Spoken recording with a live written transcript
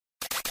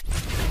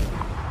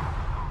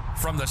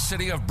From the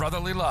city of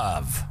brotherly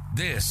love,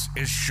 this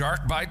is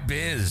Shark Bite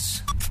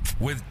Biz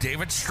with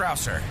David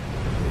Strausser.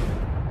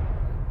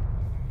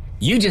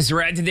 You just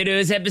arrived to the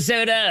newest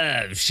episode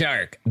of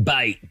Shark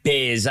Bite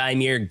Biz.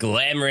 I'm your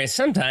glamorous,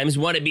 sometimes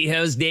wannabe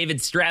host, David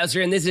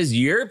Strausser, and this is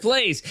your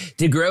place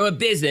to grow a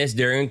business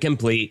during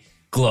complete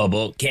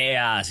global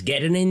chaos.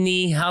 Getting in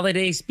the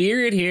holiday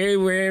spirit here,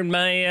 wearing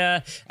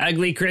my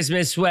ugly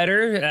Christmas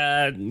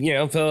sweater.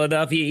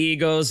 Philadelphia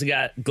Eagles,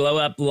 got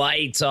glow-up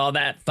lights, all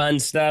that fun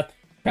stuff.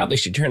 Probably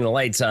should turn the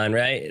lights on,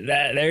 right?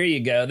 There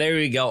you go. There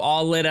we go.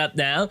 All lit up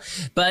now.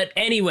 But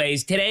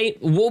anyways, today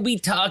we'll be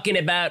talking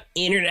about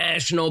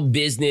international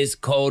business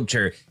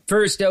culture.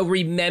 First, though,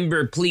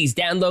 remember, please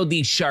download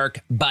the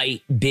Shark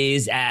Bite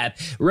Biz app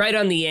right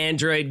on the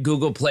Android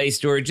Google Play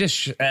Store.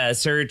 Just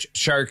search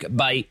Shark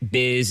Bite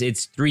Biz.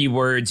 It's 3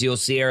 words. You'll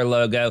see our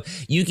logo.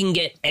 You can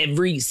get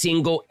every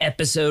single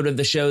episode of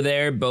the show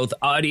there, both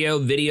audio,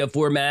 video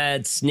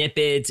formats,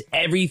 snippets.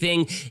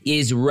 Everything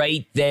is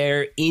right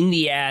there in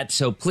the app.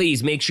 So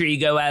please make sure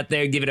you go out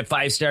there, give it a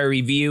 5-star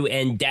review,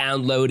 and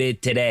download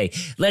it today.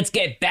 Let's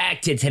get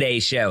back to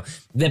today's show.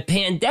 The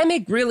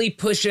pandemic really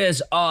pushed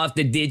us off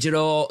the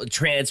digital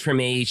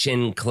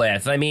transformation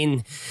cliff. I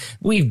mean,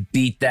 we've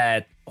beat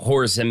that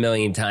horse a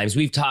million times.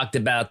 We've talked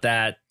about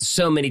that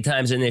so many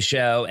times in this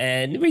show,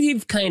 and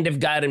we've kind of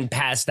gotten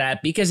past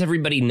that because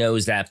everybody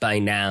knows that by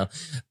now.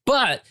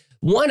 But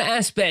one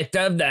aspect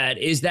of that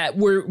is that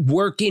we're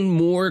working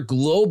more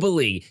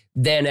globally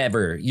than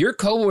ever. Your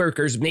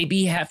coworkers may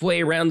be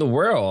halfway around the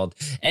world.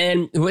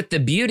 And with the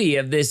beauty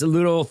of this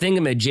little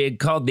thingamajig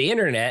called the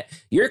internet,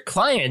 your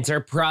clients are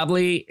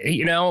probably,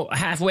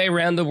 halfway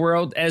around the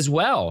world as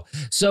well.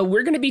 So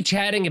we're going to be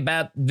chatting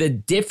about the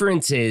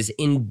differences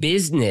in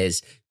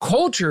business,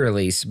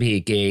 culturally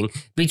speaking,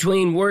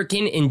 between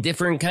working in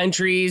different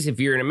countries, if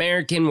you're an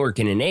American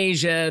working in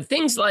Asia,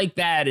 things like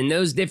that, and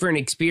those different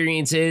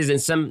experiences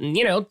and some,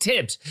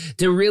 tips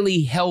to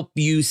really help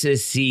you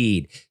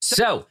succeed.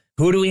 So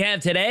who do we have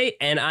today?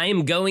 And I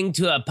am going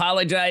to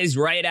apologize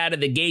right out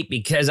of the gate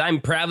because I'm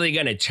probably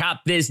going to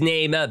chop this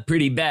name up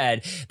pretty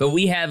bad. But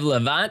we have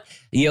Levent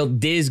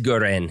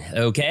Yildizgoren,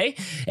 okay?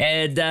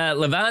 And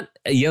Levent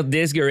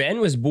Yildizgoren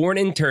was born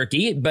in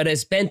Turkey, but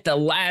has spent the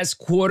last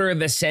quarter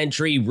of a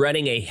century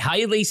running a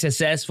highly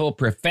successful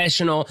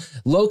professional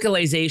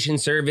localization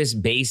service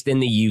based in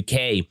the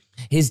UK.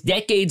 His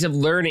decades of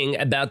learning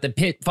about the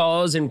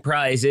pitfalls and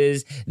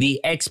prizes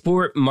the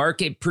export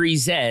market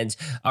presents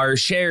are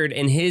shared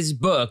in his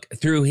book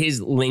through his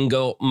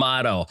lingo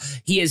model.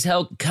 He has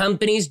helped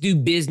companies do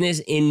business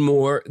in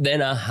more than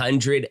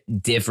 100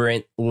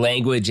 different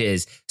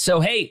languages. So,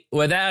 hey,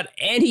 without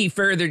any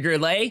further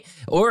delay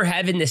or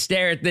having to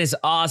stare at this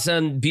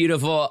awesome,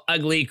 beautiful,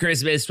 ugly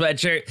Christmas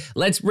sweatshirt,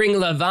 let's bring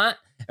Levent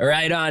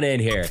right on in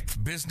here.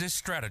 Business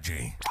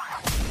strategy.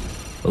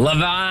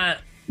 Levent,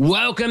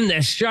 welcome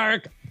to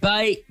Shark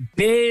Bite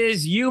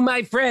Biz. You,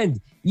 my friend,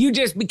 you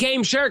just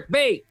became Shark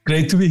Bait.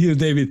 Great to be here,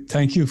 David.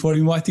 Thank you for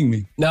inviting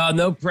me.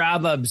 No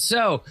problem.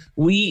 So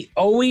we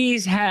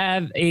always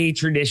have a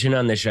tradition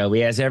on the show.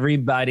 We ask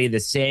everybody the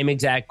same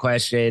exact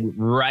question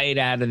right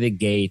out of the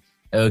gate.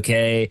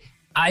 Okay.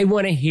 I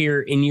want to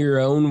hear in your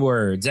own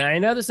words. And I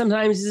know that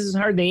sometimes this is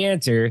hard to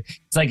answer.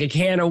 It's like a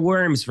can of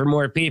worms for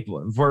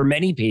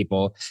many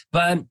people.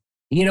 But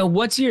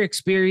what's your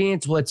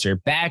experience? What's your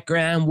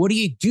background? What do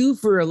you do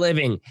for a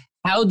living?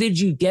 How did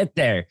you get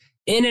there?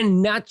 In a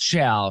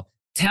nutshell,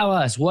 tell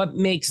us what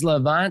makes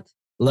Levent.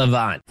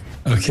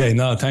 Okay,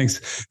 no,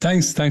 thanks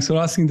for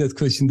asking that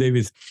question,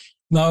 David.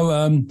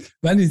 Now,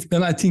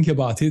 when I think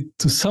about it,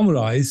 to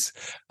summarize,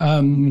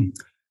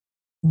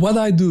 what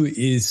I do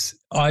is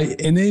I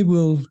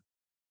enable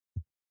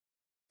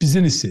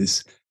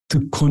businesses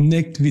to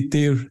connect with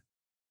their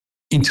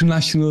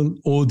international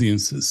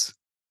audiences,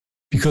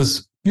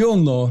 because we all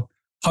know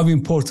how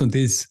important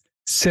it is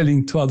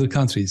selling to other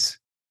countries.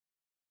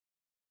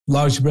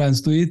 Large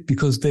brands do it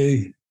because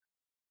they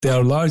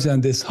are large,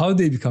 and that's how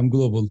they become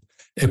global.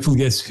 Apple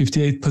gets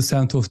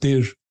 58% of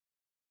their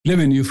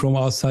revenue from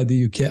outside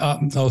the UK,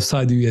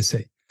 outside the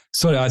USA.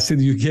 Sorry, I said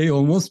UK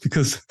almost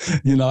because,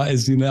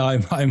 as you know,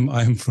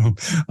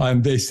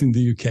 I'm based in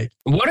the UK.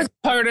 What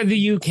part of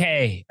the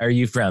UK are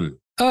you from?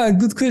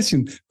 Good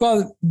question.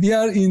 Well, we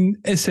are in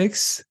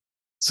Essex,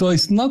 so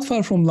it's not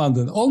far from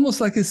London,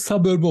 almost like a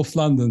suburb of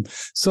London.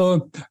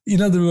 So,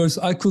 in other words,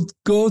 I could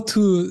go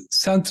to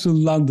central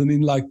London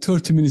in like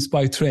 30 minutes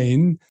by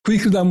train,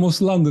 quicker than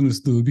most Londoners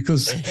do,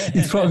 because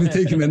it probably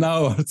takes them an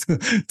hour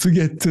to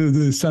get to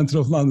the center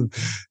of London.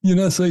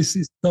 So it's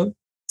not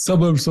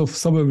suburbs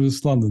of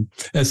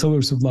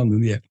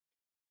London, yeah.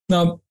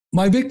 Now,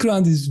 my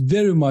background is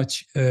very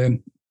much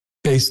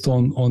based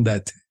on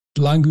that.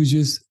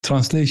 Languages,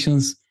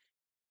 translations,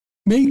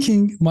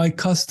 making my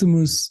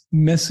customers'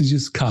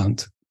 messages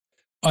count.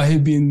 I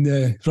have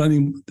been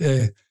running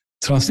a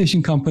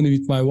translation company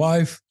with my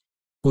wife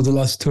for the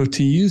last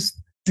 30 years.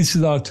 This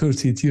is our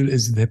 30th year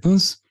as it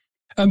happens.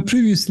 And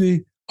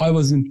previously, I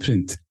was in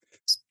print.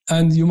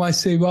 And you might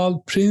say, well,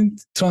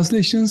 print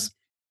translations,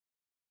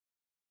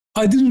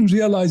 I didn't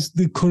realize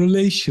the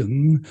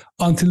correlation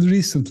until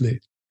recently.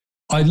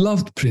 I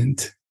loved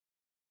print.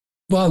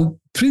 Well,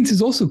 print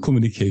is also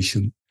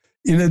communication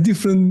in a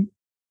different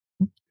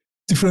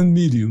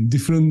medium,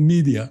 different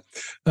media.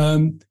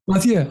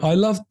 But yeah, I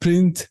love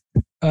print.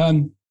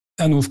 And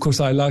of course,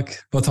 I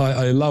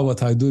love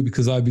what I do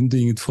because I've been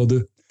doing it for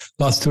the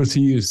last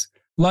 30 years.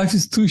 Life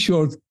is too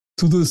short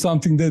to do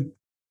something that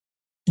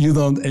you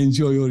don't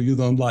enjoy or you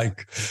don't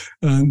like.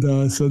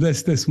 And so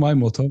that's my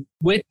motto.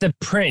 With the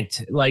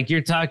print, like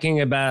you're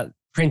talking about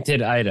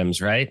printed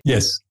items, right?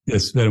 Yes,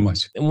 very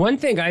much. One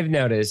thing I've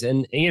noticed,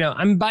 and,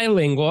 I'm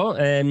bilingual,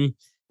 and,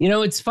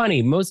 it's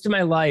funny. Most of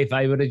my life,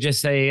 I would have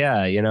just say,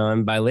 yeah,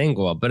 I'm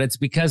bilingual, but it's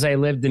because I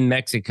lived in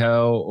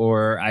Mexico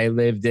or I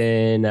lived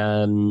in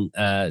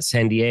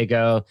San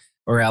Diego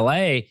or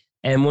LA.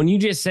 And when you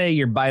just say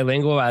you're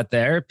bilingual out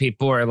there,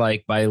 people are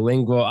like,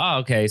 bilingual. Oh,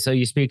 okay. So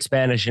you speak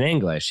Spanish and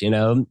English,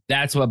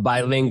 that's what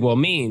bilingual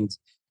means.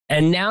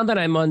 And now that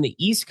I'm on the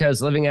East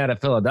Coast living out of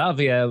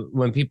Philadelphia,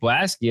 when people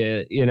ask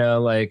you,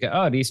 like,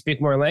 oh, do you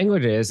speak more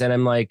languages? And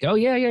I'm like, oh,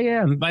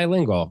 yeah, I'm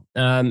bilingual.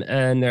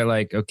 And they're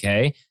like,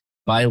 okay,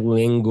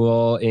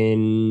 bilingual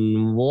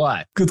in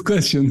what? Good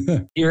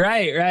question. You're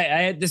right.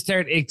 I had to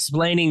start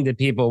explaining to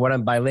people what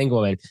I'm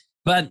bilingual in.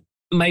 But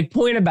my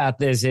point about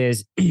this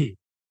is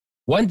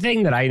one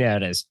thing that I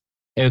noticed,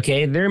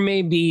 okay, there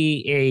may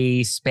be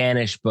a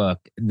Spanish book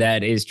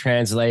that is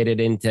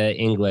translated into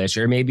English,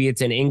 or maybe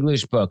it's an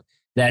English book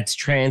that's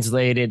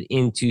translated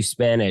into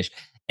Spanish,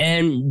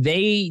 and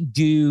they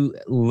do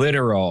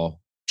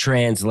literal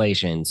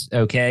translations,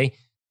 okay?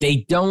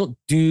 They don't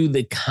do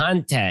the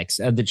context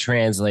of the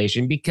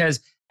translation because,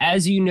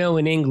 as you know,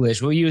 in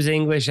English, we'll use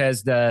English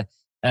as the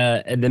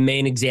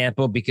main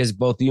example because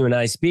both you and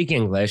I speak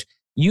English.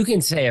 You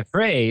can say a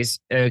phrase,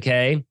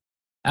 okay?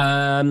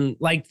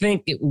 Like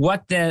think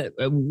what the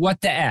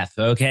F,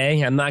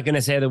 okay? I'm not going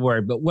to say the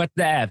word, but what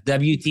the F,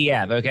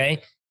 WTF,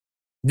 okay?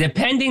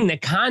 Depending the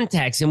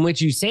context in which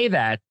you say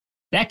that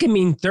can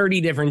mean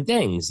 30 different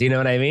things. You know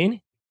what I mean?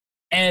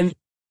 And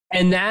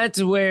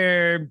that's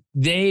where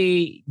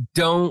they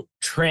don't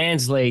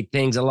translate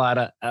things a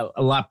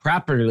lot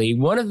properly.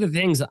 One of the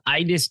things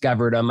I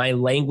discovered on my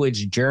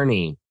language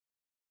journey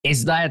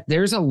is that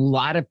there's a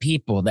lot of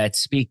people that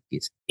speak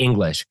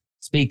English,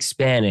 speak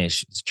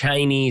Spanish,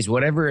 Chinese,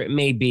 whatever it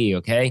may be.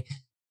 Okay.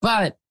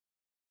 But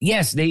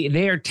yes,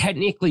 they are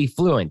technically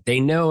fluent. They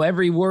know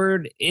every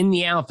word in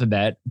the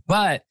alphabet,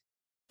 but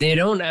they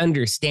don't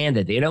understand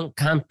it. They don't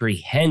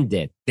comprehend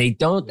it. They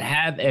don't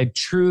have a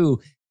true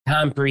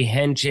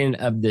comprehension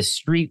of the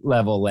street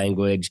level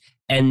language.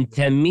 And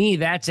to me,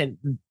 that's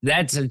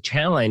a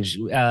challenge,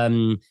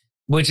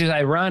 which is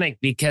ironic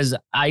because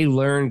I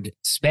learned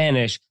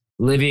Spanish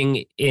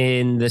living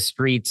in the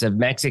streets of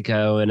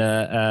Mexico in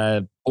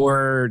a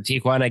poor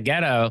Tijuana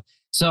ghetto.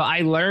 So I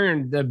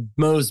learned the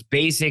most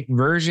basic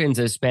versions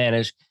of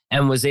Spanish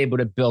and was able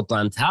to build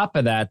on top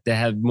of that to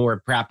have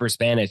more proper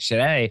Spanish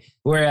today.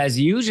 Whereas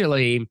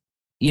usually,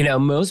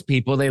 most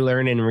people, they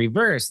learn in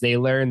reverse. They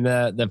learn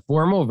the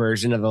formal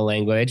version of the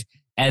language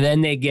and then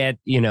they get,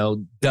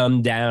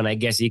 dumbed down, I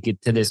guess you could,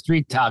 to the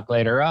street talk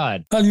later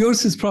on. Well,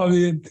 yours has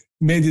probably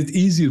made it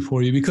easier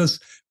for you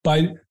because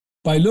by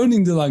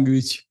learning the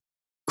language,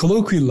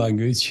 colloquial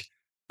language,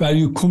 where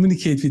you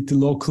communicate with the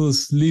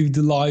locals, live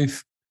the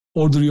life,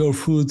 order your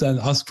food and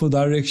ask for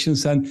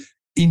directions and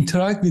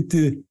interact with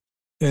the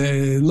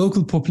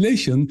local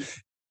population,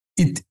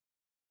 it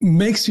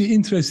makes you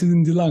interested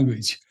in the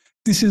language.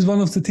 This is one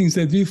of the things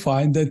that we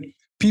find, that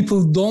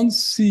people don't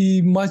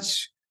see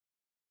much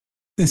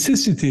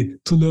necessity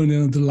to learn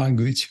another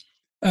language.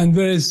 And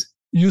whereas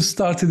you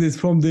started it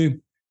from the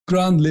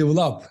ground level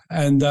up,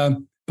 and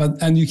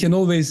you can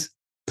always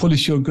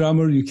polish your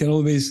grammar, you can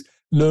always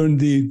learn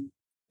the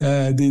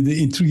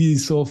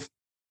intricacies of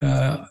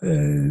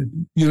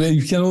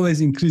you can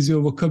always increase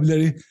your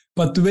vocabulary,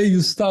 but the way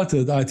you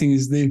started, I think,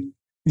 is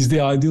the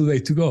ideal way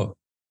to go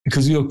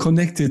because you're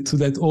connected to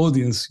that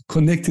audience,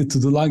 connected to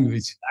the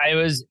language. I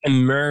was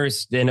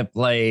immersed in a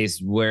place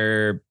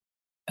where,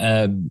 so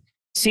I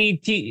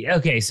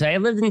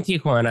lived in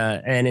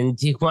Tijuana, and in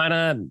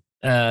Tijuana,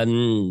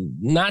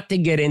 not to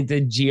get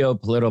into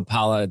geopolitical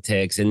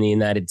politics in the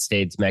United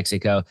States,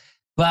 Mexico,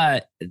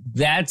 but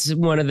that's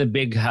one of the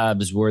big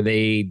hubs where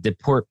they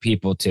deport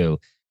people to.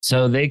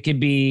 So they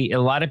could be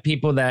a lot of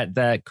people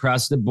that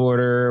cross the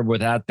border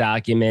without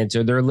documents,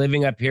 or they're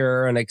living up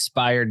here on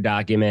expired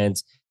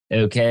documents.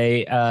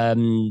 Okay.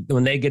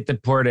 When they get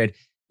deported,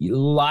 a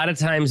lot of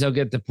times they'll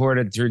get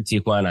deported through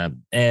Tijuana,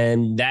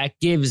 and that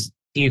gives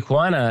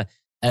Tijuana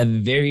a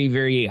very,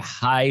 very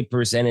high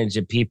percentage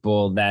of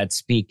people that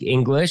speak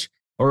English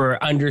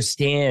or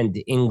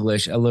understand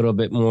English a little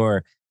bit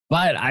more.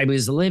 But I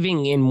was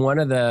living in one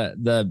of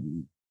the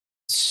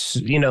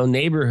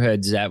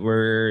neighborhoods that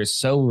were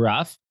so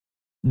rough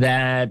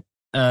that,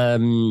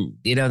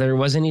 there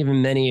wasn't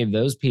even many of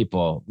those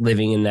people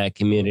living in that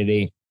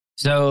community.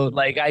 So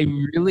like, I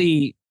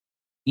really,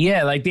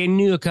 like they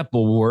knew a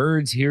couple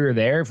words here or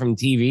there from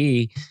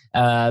TV,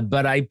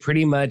 but I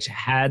pretty much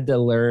had to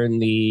learn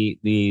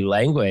the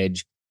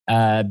language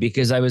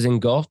because I was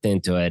engulfed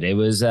into it. It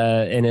was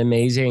an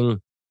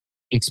amazing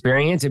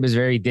experience. It was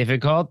very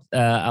difficult.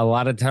 A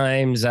lot of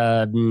times,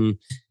 I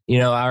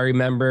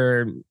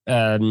remember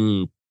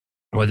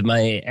with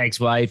my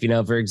ex-wife,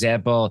 for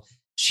example,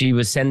 she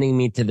was sending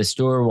me to the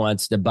store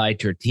once to buy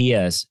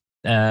tortillas.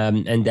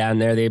 And down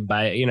there they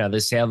buy, they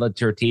sell the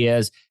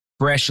tortillas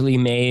freshly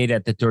made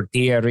at the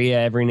tortilleria.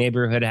 Every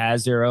neighborhood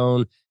has their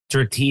own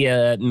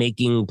tortilla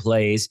making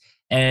place.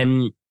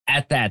 And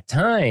at that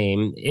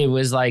time, it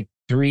was like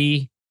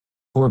 3-4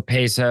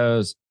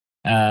 pesos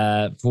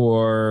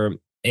for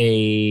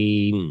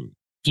a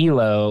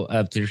kilo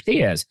of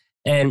tortillas.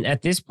 And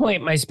at this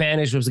point, my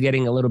Spanish was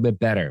getting a little bit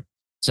better.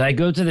 So I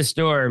go to the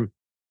store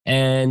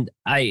and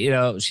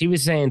she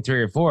was saying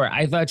 3 or 4.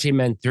 I thought she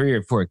meant 3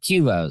 or 4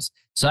 kilos.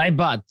 So I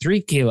bought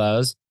 3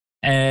 kilos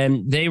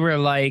and they were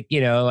like,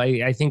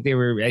 I think they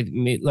were,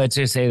 let's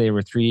just say they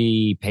were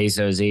 3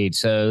 pesos each.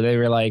 So they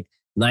were like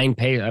 9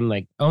 pesos. I'm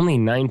like, only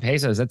 9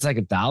 pesos. That's like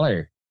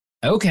 $1.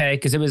 Okay.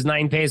 Cause it was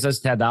 9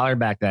 pesos to $1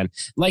 back then. I'm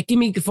like, give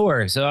me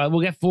 4. So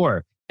we'll get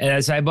 4.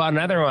 And so I bought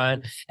another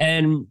one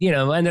and,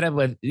 ended up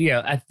with,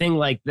 a thing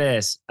like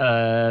this,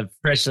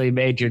 freshly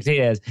made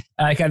tortillas.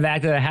 I come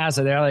back to the house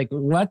and they're like,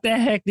 what the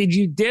heck did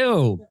you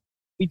do?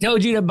 We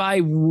told you to buy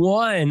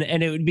 1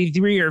 and it would be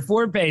 3 or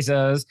 4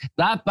 pesos,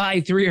 not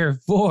buy 3 or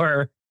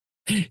 4.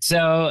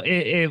 So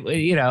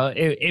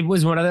it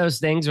was one of those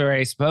things where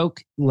I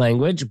spoke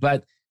language,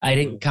 but I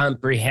didn't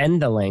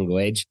comprehend the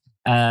language.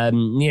 I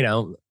don't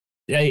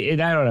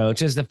know. It's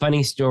just a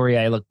funny story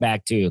I look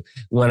back to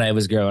when I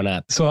was growing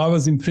up. So I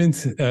was in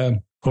print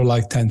for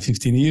like 10,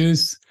 15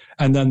 years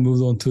and then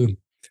moved on to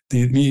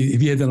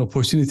we had an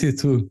opportunity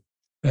to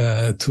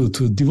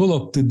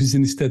develop the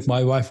business that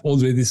my wife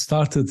already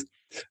started.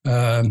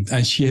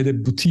 And she had a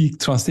boutique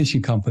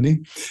translation company.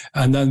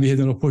 And then we had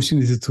an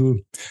opportunity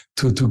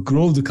to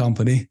grow the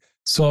company.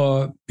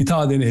 So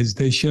without any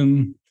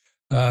hesitation,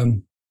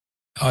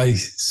 I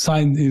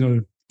signed,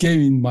 gave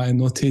in my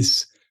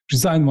notice,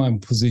 resigned my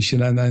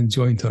position and then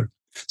joined her.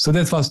 So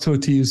that was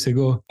 30 years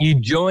ago. You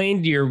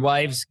joined your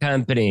wife's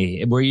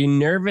company. Were you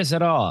nervous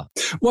at all?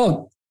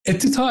 Well, at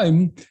the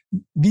time,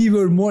 we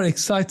were more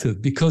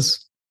excited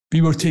because we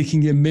were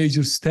taking a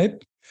major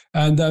step.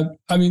 And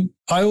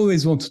I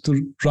always wanted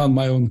to run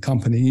my own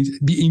company,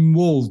 be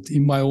involved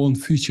in my own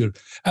future.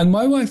 And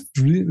my wife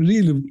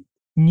really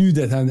knew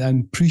that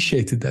and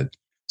appreciated that.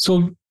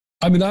 So,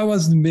 I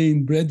was the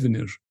main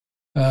breadwinner.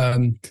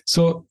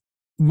 So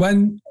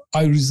when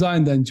I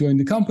resigned and joined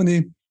the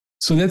company,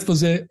 so that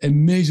was a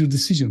major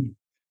decision.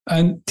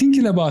 And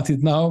thinking about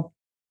it now,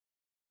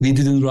 we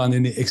didn't run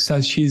any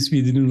Excel sheets.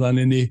 We didn't run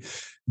any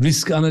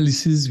risk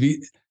analysis.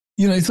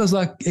 It was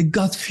like a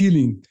gut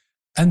feeling.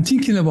 And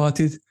thinking about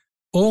it,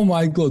 oh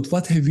my God,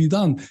 what have we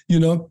done?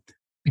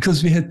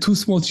 Because we had 2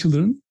 small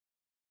children.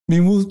 We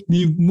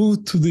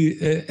moved to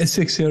the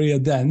Essex area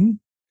then,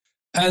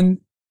 and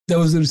there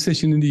was a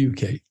recession in the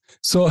UK.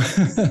 So,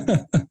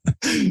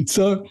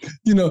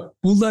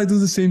 would I do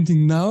the same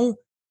thing now?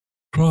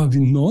 Probably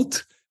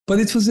not. But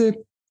it was a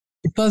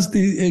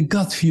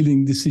gut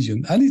feeling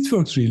decision, and it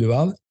worked really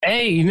well.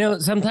 Hey,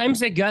 sometimes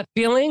the gut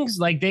feelings,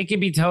 they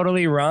could be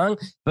totally wrong.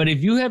 But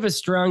if you have a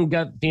strong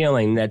gut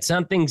feeling that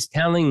something's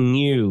telling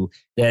you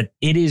that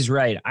it is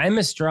right, I'm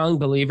a strong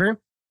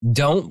believer.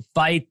 Don't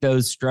fight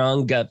those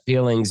strong gut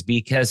feelings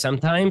because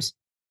sometimes,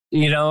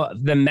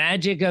 the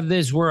magic of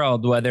this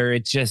world, whether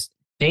it's just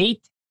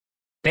faith,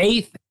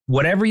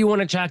 whatever you want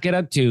to chalk it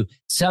up to,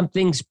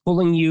 something's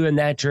pulling you in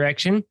that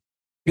direction.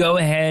 Go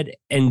ahead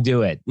and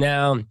do it.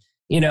 Now,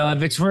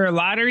 if it's for a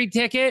lottery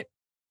ticket,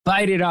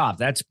 fight it off.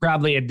 That's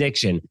probably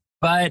addiction.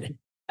 But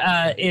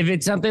if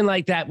it's something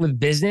like that with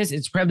business,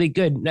 it's probably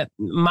good. Now,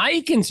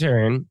 my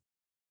concern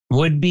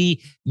would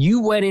be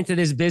you went into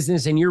this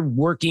business and you're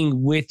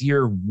working with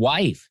your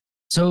wife.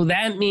 So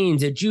that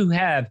means that you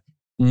have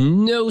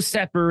no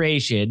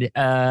separation,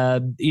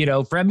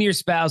 from your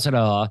spouse at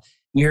all.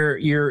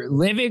 You're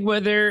living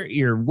with her,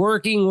 you're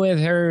working with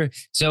her.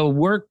 So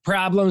work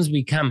problems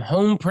become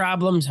home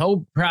problems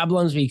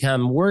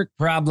become work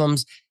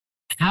problems.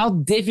 How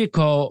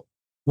difficult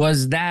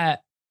was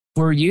that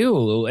for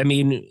you?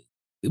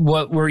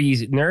 What were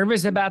you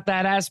nervous about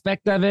that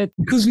aspect of it?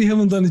 Because we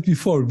haven't done it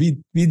before.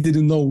 We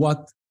didn't know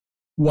what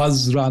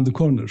was around the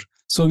corner.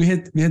 So we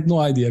had no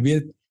idea.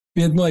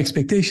 We had no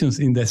expectations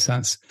in that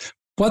sense.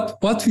 But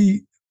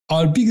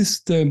our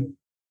biggest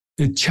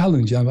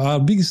challenge and our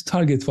biggest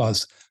target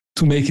was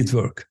to make it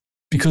work,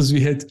 because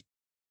we had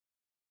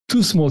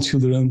 2 small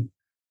children,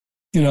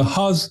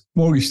 house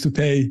mortgage to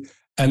pay.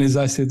 And as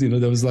I said,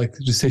 there was like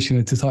recession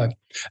at the time.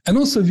 And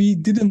also we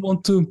didn't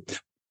want to,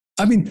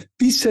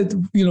 we said,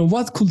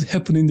 what could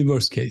happen in the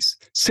worst case?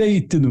 Say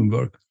it didn't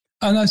work.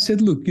 And I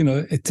said, look,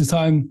 at the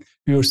time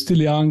we were still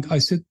young. I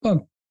said,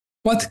 well,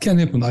 what can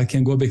happen? I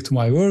can go back to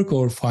my work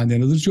or find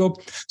another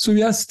job. So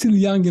we are still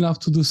young enough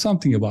to do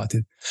something about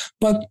it.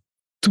 But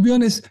to be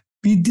honest,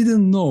 we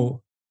didn't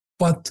know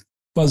what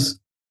was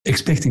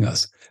expecting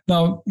us.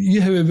 Now, you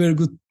have a very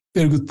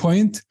good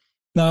point.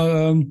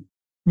 Now,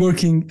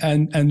 working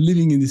and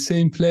living in the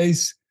same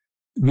place,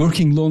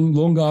 working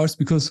long hours,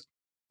 because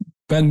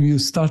when you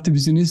start the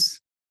business,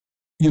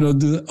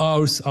 the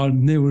hours are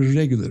never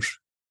regular.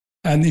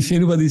 And if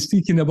anybody is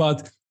thinking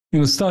about,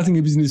 starting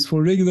a business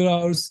for regular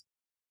hours,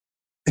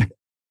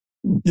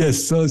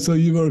 yes, so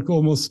you work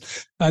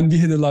almost, and we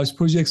had a large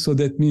project, so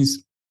that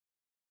means,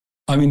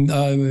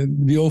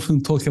 we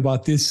often talk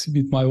about this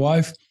with my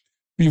wife.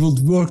 We would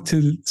work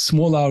till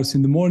small hours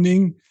in the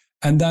morning,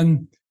 and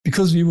then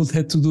because we would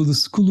have to do the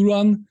school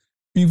run,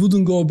 we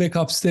wouldn't go back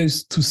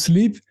upstairs to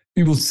sleep.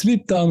 We would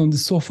sleep down on the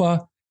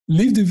sofa,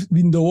 leave the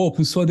window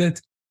open so that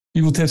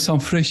we would have some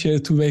fresh air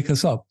to wake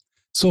us up.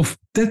 So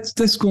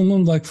that's going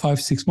on like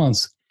 5-6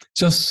 months,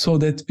 just so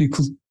that we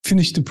could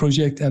finish the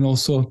project and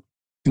also,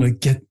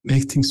 make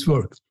things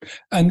work.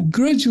 And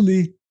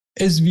gradually,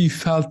 as we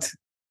felt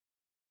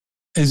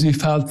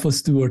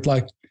what's the word,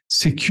 like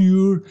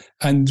secure,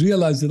 and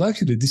realized that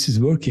actually this is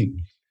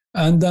working.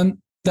 And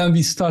then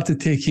we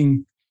started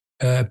taking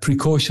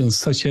precautions,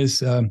 such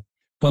as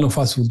one of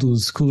us will do the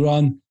school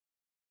run.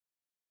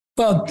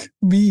 But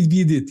we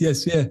did,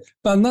 yes, yeah.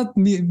 But not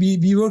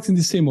we worked in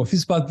the same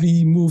office, but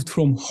we moved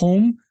from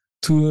home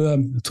to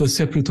a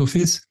separate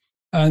office,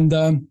 and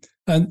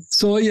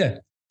so yeah.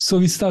 So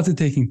we started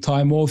taking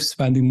time off,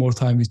 spending more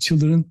time with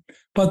children.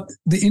 But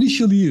the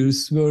initial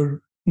years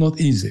were not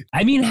easy.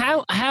 I mean,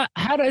 how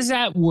does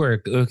that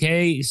work?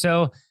 Okay,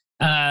 so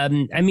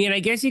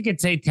I guess you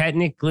could say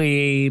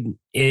technically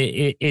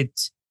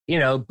it's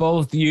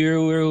both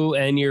you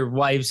and your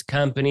wife's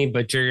company,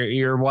 but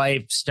your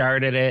wife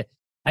started it.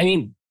 I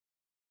mean,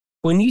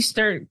 when you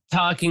start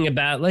talking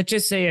about, let's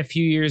just say a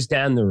few years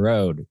down the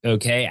road,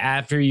 okay,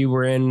 after you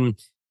were in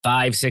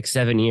 5, 6,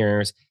 7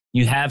 years,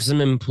 you have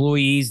some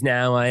employees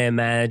now, I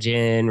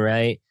imagine,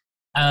 right?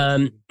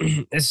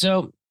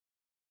 So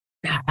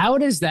how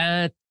does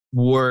that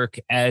work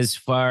as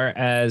far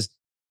as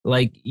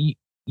like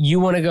you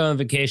want to go on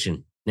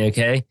vacation,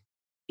 okay?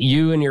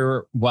 You and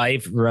your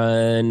wife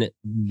run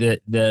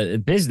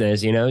the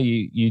business,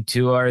 you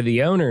two are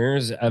the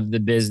owners of the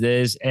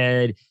business,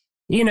 and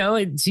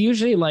it's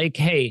usually like,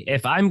 hey,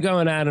 if I'm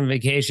going out on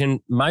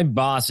vacation, my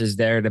boss is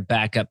there to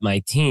back up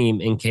my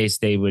team in case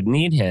they would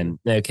need him,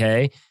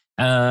 okay?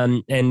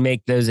 And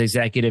make those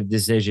executive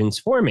decisions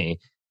for me,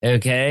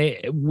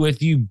 okay?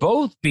 With you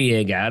both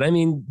being out, I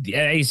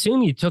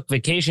assume you took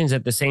vacations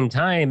at the same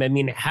time.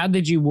 How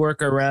did you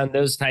work around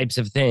those types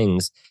of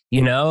things,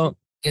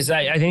 Because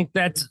I think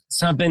that's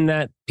something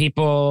that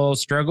people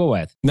struggle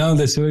with. No,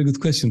 that's a very good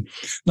question.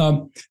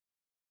 Now,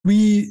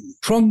 I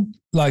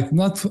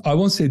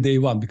won't say day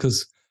one,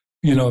 because,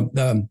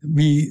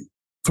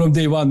 from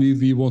day one,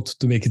 we wanted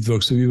to make it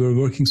work. So we were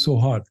working so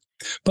hard.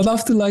 But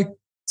after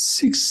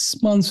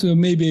 6 months or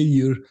maybe a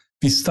year,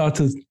 we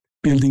started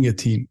building a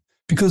team,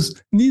 because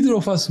neither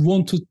of us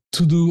wanted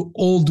to do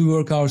all the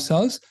work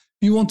ourselves.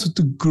 We wanted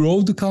to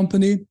grow the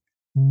company,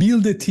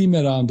 build a team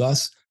around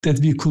us that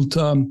we could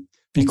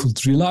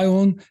rely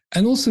on,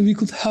 and also we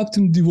could help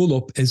them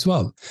develop as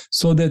well,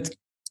 so that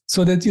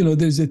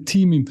there's a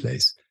team in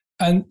place.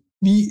 And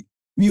we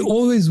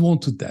always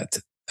wanted that,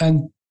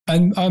 and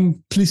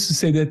I'm pleased to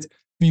say that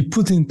we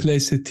put in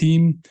place a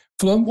team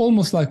from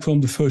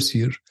the first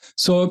year.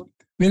 So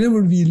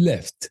whenever we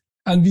left,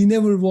 and we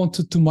never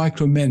wanted to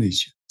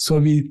micromanage, so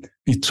we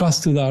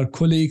trusted our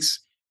colleagues.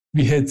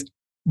 I'm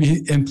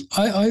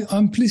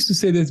pleased to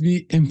say that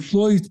we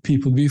employed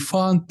people, we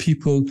found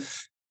people,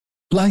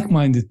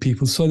 like-minded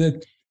people, so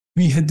that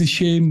we had the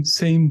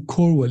same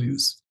core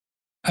values.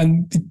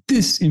 And with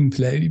this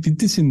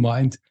in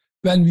mind,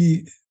 when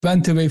we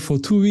went away for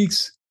 2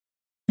 weeks,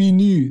 we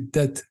knew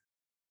that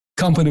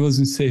company was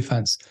in safe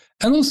hands.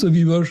 And also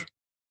we were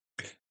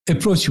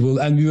approachable,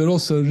 and we were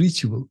also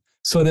reachable,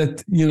 so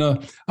that, you know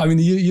how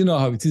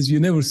it is. You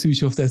never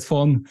switch off that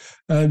phone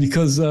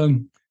because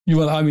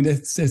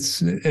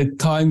it's at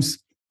times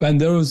when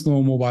there was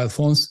no mobile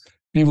phones,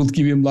 we would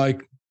give him the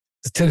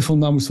telephone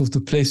numbers of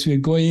the place we're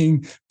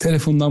going,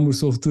 telephone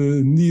numbers of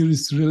the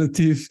nearest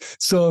relative.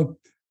 So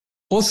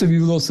also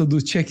we would also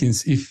do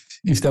check-ins.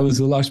 If there was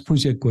a large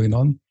project going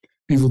on,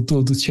 we would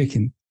do the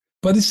check-in.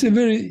 But it's a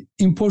very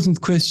important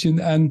question.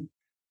 And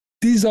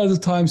these are the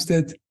times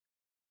that,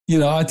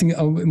 I think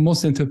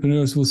most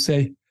entrepreneurs will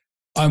say,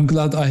 I'm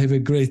glad I have a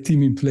great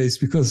team in place,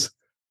 because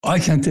I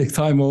can take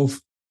time off,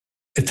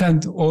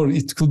 attend, or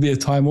it could be a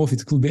time off,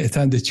 it could be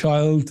attend a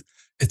child,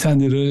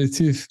 attend a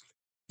relative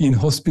in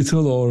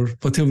hospital, or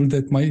whatever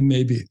that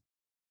may be.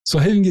 So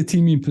having a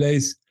team in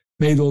place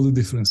made all the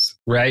difference.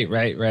 Right.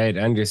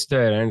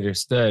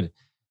 Understood.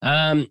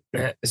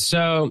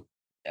 So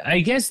I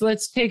guess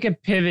let's take a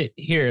pivot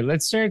here.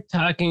 Let's start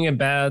talking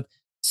about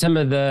some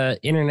of the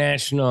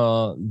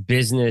international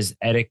business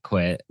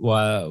etiquette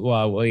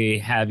while we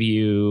have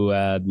you,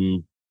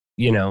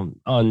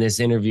 on this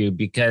interview,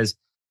 because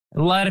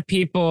a lot of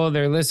people,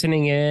 they're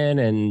listening in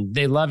and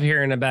they love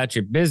hearing about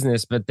your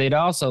business, but they'd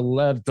also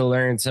love to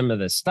learn some of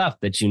the stuff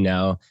that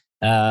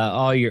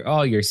all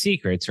your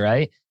secrets,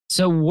 right?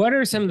 So what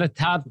are some of the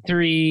top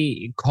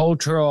 3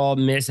 cultural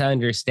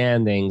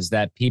misunderstandings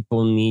that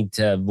people need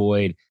to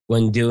avoid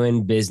when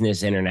doing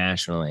business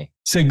internationally?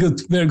 It's a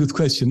very good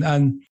question.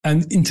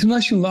 And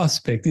international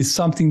aspect is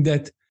something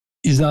that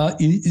is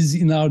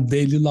in our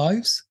daily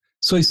lives.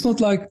 So it's not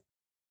like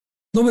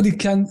nobody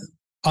can,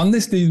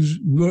 unless they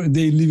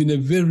live in a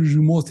very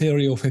remote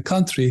area of a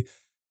country,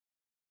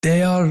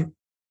 they are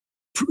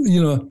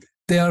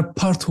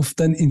part of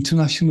the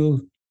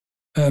international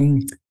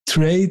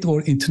trade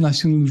or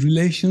international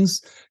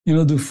relations.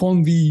 The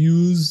phone we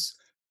use,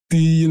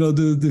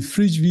 the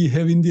fridge we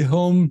have in the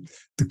home,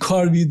 the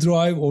car we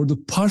drive, or the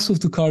parts of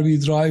the car we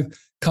drive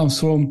comes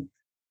from.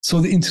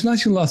 So the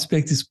international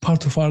aspect is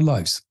part of our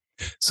lives.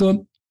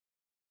 So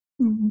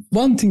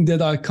one thing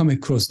that I come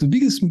across, the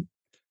biggest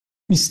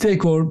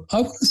mistake, or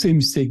I wouldn't say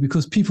mistake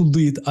because people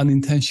do it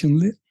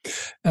unintentionally,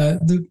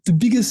 the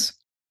biggest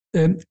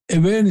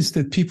awareness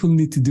that people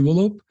need to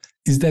develop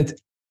is that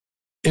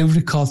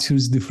every culture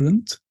is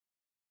different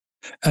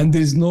and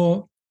there's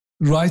no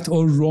right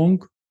or wrong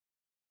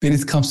when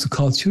it comes to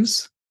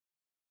cultures.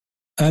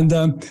 And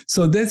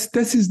so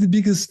that is the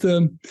biggest,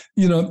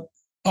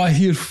 I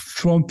hear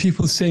from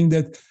people saying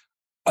that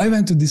I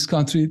went to this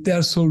country, they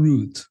are so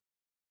rude.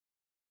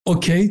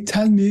 Okay,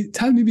 tell me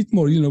a bit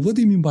more. What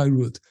do you mean by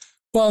rude?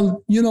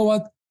 Well, you know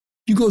what?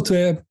 You go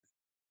to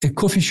a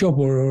coffee shop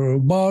or a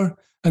bar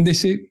and they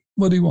say,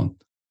 what do you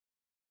want?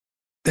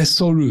 That's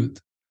so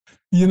rude.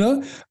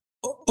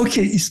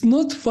 Okay, it's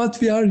not what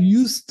we are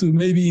used to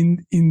maybe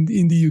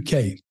in the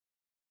UK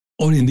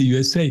or in the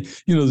USA.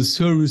 The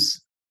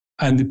service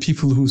and the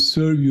people who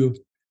serve you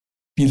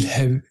will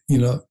have,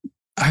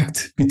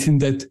 act within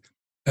that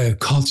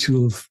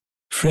cultural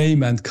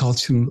frame and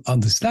cultural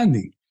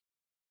understanding.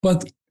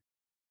 But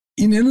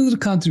in another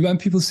country, when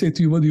people say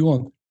to you, what do you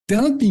want?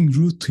 They're not being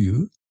rude to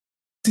you.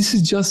 This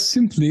is just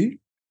simply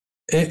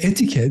an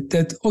etiquette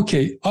that,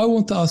 okay, I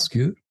want to ask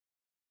you,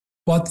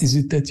 what is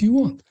it that you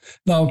want?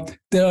 Now,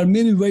 there are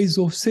many ways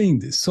of saying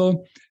this.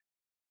 So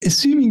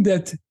assuming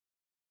that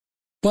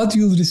what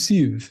you'll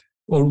receive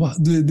or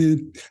what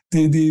the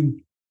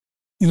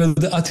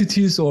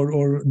attitudes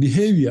or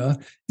behavior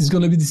is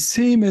going to be the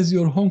same as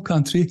your home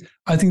country,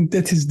 I think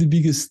that is the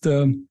biggest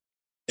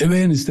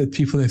awareness that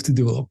people have to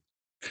develop.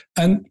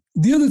 And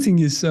the other thing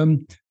is,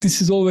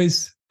 this is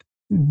always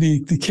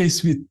the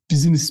case with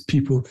business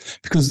people,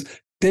 because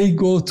they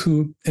go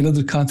to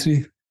another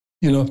country,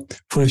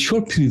 for a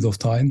short period of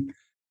time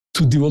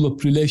to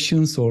develop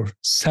relations or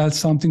sell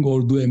something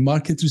or do a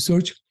market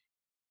research.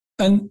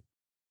 And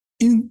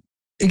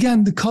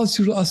again, the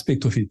cultural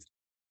aspect of it,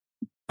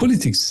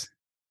 politics.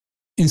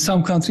 In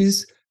some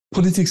countries,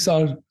 politics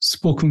are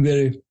spoken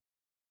very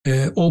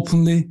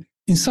openly.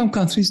 In some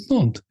countries,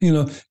 don't.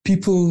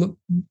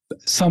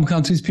 Some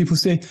countries, people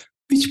say,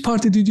 which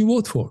party did you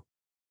vote for?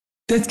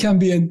 That can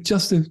be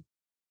just a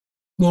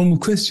normal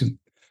question.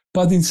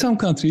 But in some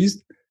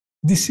countries,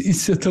 this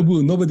is a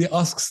taboo. Nobody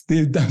asks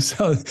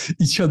themselves,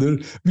 each other,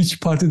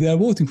 which party they are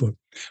voting for.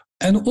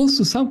 And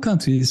also some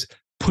countries,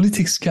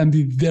 politics can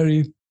be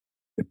very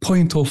a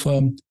point of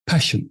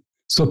passion.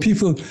 So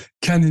people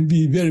can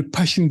be very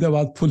passionate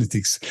about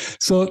politics.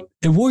 So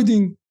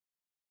avoiding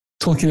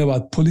talking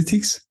about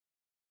politics,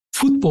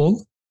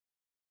 football,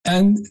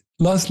 and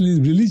lastly,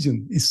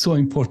 religion is so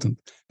important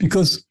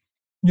because,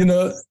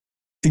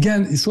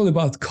 again, it's all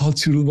about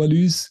cultural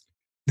values,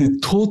 the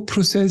thought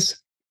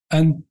process,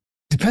 and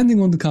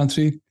depending on the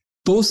country,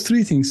 those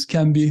three things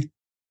can be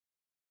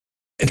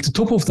at the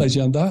top of the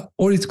agenda,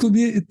 or it could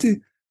be at the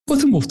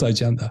bottom of the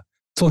agenda.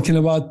 Talking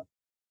about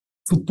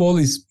football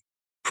is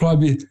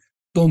probably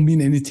don't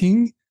mean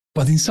anything,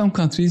 but in some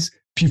countries,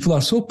 people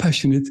are so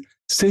passionate,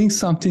 saying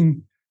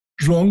something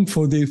wrong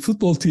for their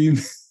football team.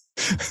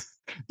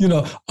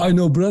 I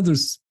know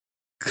brothers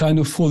kind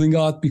of falling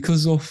out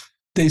because of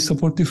they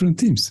support different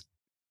teams.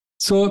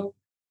 So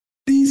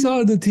these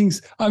are the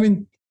things. I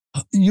mean,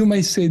 you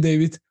may say,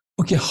 David,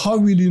 okay, how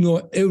will you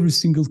know every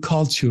single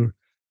culture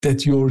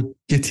that you're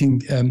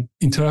getting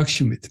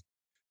interaction with?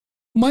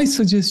 My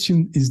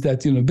suggestion is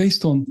that,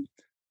 based on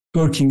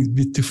working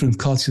with different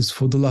cultures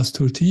for the last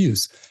 30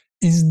 years,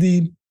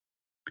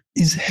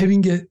 is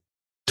having a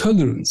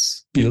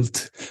tolerance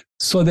built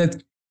so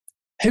that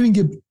having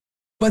a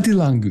body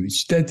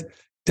language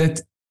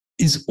that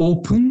is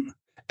open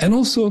and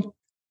also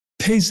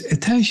pays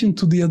attention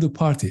to the other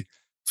party.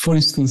 For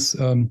instance,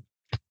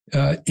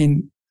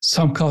 in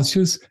some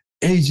cultures,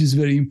 age is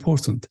very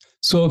important.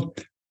 So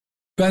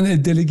when a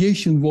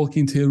delegation walks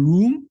into a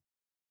room,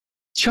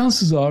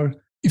 chances are,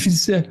 if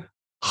it's a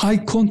high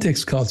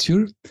context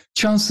culture,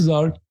 chances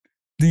are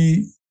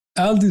the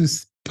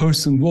eldest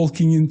person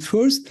walking in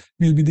first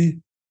will be the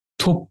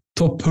top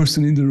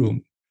person in the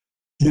room,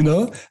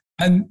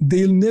 and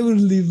they'll never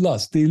leave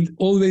last. They'll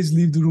always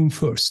leave the room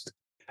first.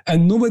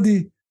 And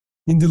nobody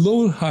in the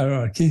lower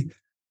hierarchy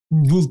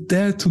will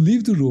dare to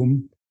leave the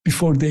room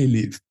before they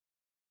leave.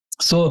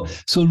 So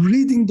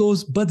reading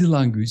those body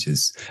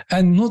languages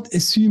and not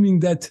assuming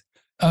that,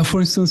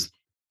 for instance,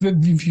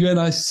 when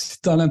I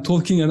sit down and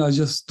talking and I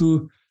just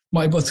do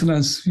my button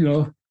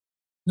and,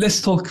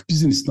 let's talk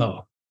business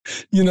now.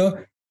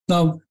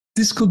 Now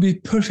this could be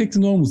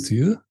perfectly normal to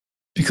you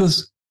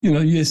because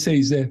USA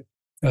is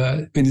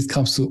when it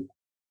comes to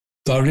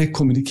direct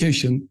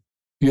communication,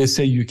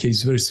 USA, UK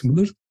is very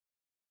similar,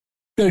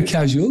 very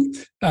casual.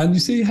 And you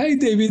say, "Hey,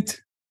 David."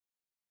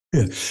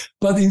 Yeah.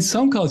 But in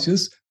some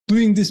cultures,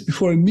 doing this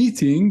before a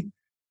meeting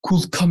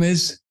could come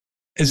as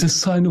a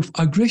sign of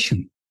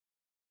aggression.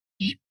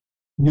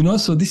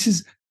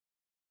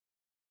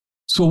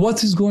 So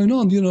what is going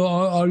on?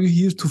 Are you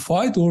here to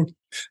fight? Or,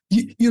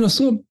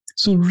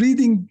 so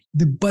reading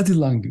the body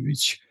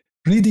language,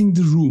 reading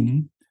the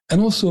room,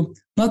 and also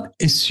not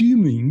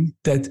assuming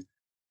that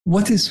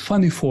what is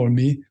funny for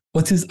me,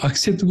 what is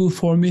acceptable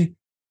for me,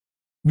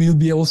 will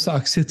be also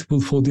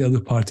acceptable for the other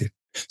party.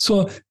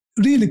 So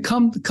really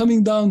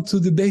coming down to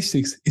the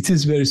basics, it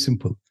is very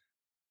simple.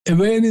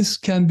 Awareness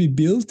can be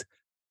built,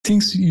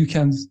 things you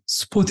can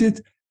spot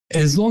it,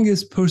 as long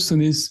as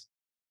person is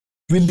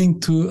willing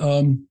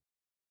to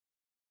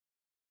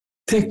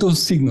take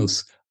those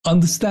signals,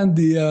 understand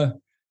the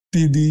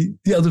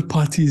other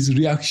party's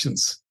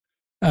reactions.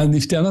 And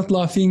if they're not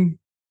laughing,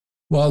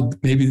 well,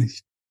 maybe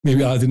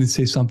I didn't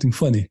say something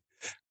funny.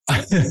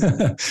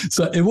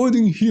 So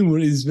avoiding humor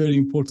is very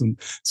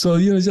important. So,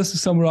 just to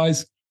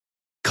summarize,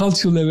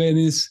 cultural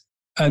awareness,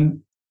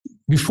 and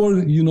before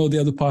you know the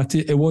other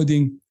party,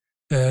 avoiding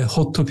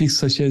hot topics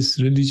such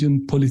as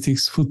religion,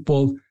 politics,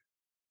 football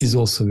is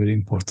also very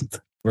important.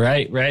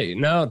 Right.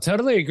 No,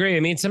 totally agree. I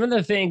mean, some of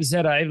the things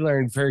that I've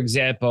learned, for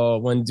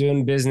example, when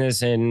doing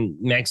business in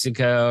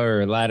Mexico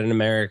or Latin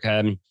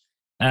America,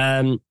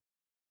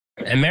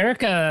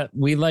 America,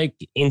 we like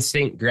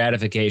instant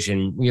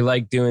gratification. We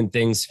like doing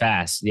things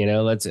fast.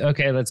 Let's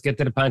get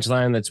to the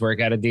punchline. Let's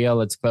work out a deal.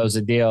 Let's close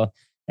a deal.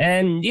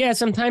 And yeah,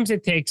 sometimes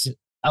it takes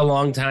a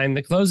long time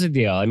to close a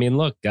deal. I mean,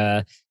 look,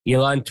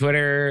 Elon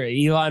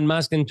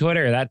Musk and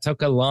Twitter, that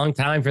took a long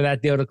time for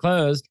that deal to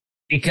close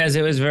because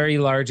it was very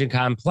large and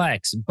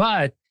complex.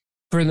 But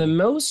for the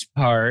most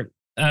part,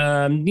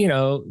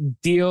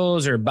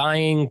 deals or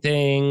buying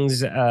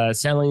things,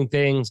 selling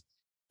things,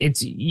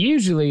 it's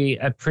usually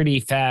a pretty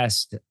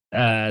fast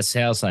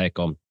sales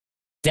cycle.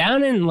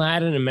 Down in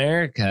Latin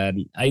America,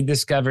 I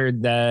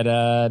discovered that,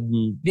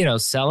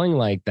 selling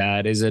like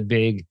that is a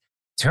big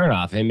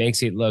turnoff. It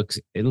makes it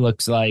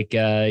looks like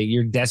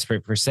you're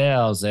desperate for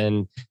sales,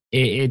 and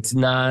it's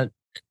not,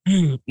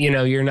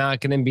 you're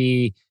not going to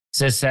be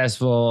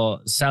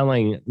successful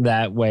selling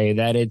that way,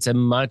 that it's a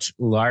much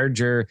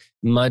larger,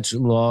 much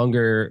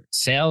longer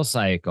sales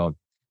cycle.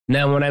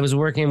 Now, when I was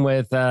working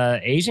with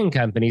Asian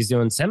companies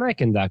doing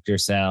semiconductor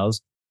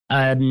sales,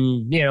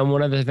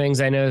 one of the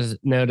things I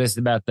noticed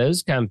about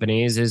those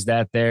companies is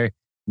that they're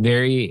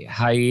very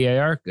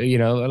hierarchy,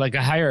 like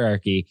a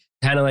hierarchy,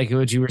 kind of like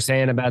what you were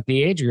saying about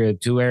the age group,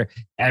 to where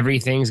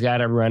everything's got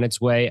to run its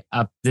way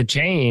up the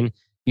chain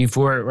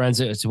before it runs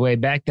its way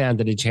back down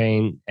to the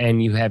chain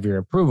and you have your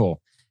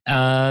approval.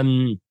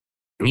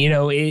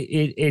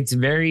 It's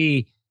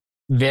very,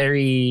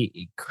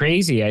 very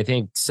crazy. I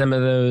think some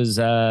of those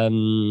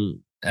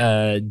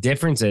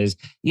differences,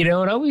 I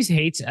always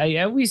hate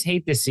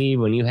to see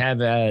when you have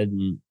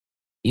an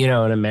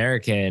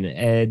American,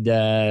 and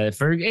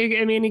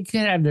you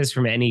could have this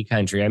from any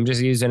country. I'm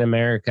just using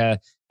America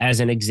as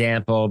an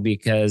example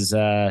because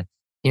I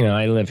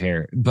live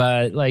here,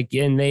 but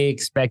and they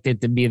expect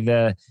it to be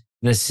the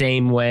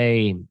same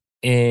way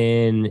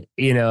in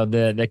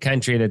the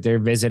country that they're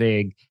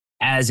visiting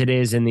as it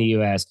is in the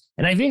US.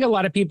 And I think a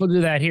lot of people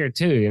do that here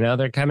too.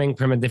 They're coming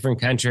from a different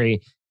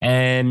country,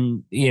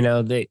 and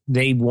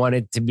they want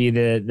it to be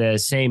the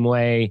same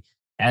way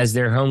as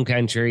their home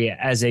country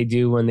as they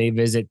do when they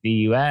visit the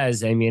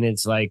US. I mean,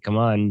 it's like, come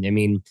on. I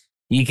mean,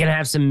 you can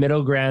have some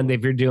middle ground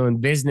if you're doing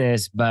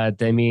business,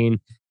 but I mean,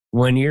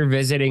 when you're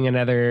visiting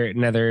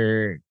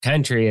another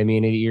country, I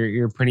mean,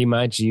 you're pretty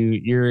much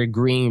you're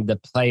agreeing to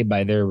play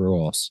by their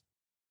rules.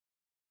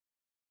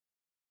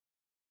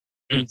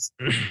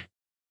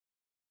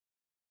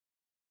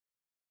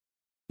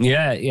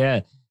 Yeah.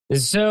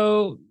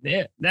 So,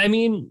 I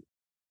mean,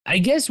 I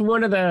guess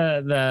one of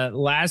the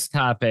last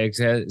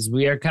topics, as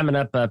we are coming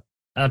up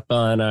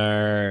on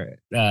our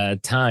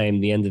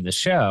time, the end of the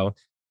show,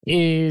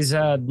 is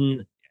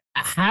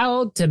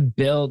how to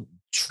build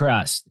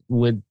trust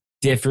with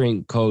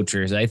different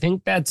cultures. I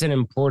think that's an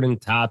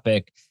important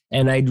topic,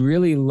 and I'd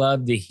really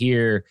love to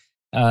hear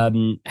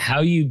how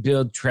you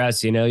build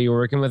trust. You're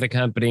working with a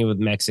company in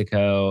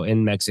Mexico,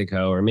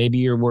 or maybe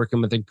you're working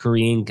with a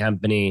Korean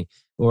company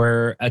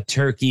or a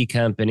Turkish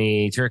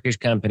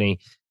company.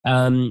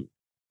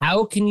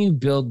 How can you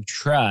build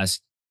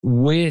trust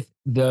with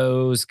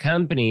those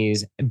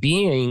companies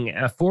being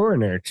a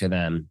foreigner to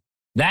them?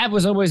 That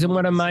was always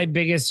one of my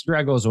biggest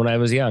struggles when I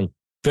was young.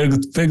 Very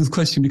good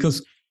question,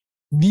 because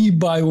we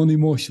buy on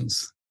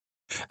emotions,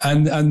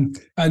 and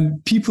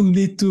people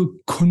need to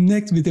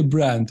connect with a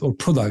brand or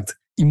product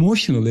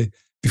emotionally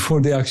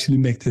before they actually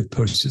make that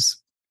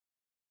purchase.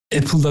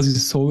 Apple does it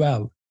so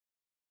well.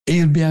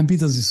 Airbnb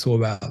does it so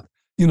well.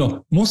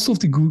 Most of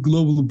the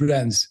global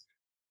brands,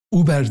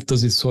 Uber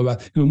does it so well.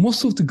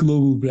 Most of the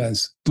global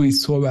brands do it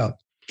so well.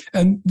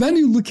 And when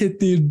you look at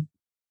their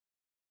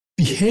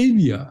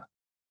behavior,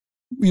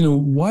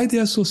 why they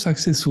are so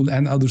successful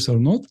and others are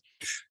not,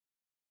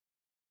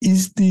 I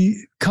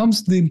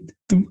think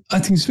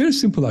it's very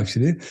simple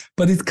actually,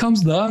 but it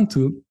comes down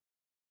to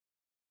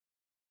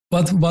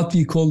what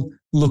we call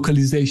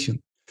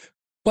localization.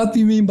 What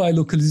we mean by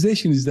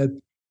localization is that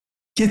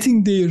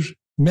getting their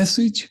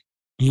message,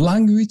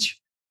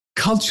 language,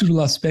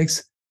 cultural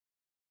aspects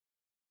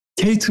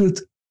catered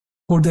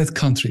for that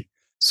country.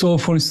 So,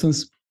 for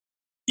instance,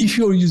 if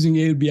you're using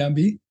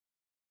Airbnb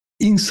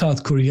in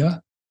South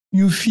Korea,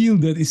 you feel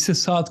that it's a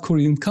South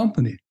Korean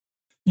company.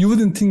 You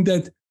wouldn't think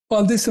that,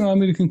 well, that's an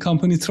American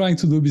company trying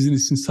to do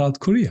business in South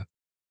Korea.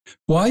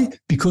 Why?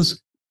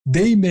 Because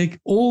they make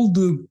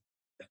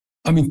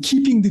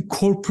keeping the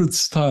corporate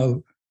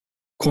style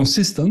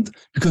consistent,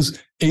 because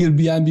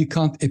Airbnb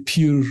can't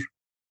appear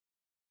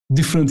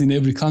different in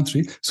every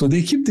country. So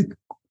they keep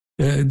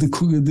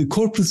the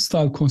corporate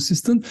style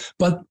consistent,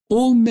 but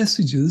all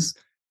messages,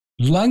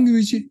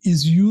 language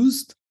is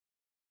used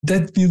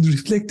that will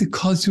reflect the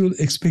cultural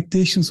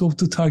expectations of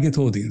the target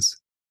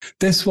audience.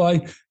 That's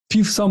why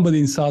somebody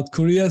in South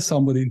Korea,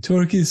 somebody in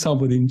Turkey,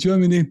 somebody in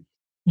Germany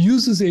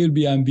uses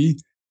Airbnb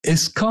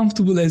as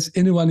comfortable as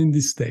anyone in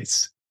the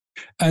States.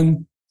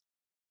 And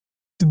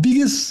the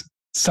biggest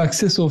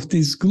success of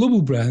these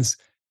global brands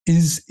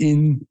is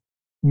in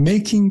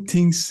making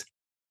things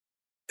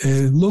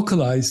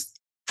localized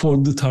for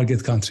the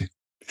target country.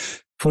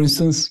 For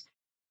instance,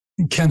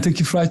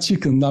 Kentucky Fried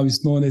Chicken, now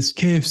is known as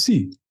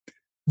KFC.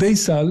 They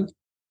sell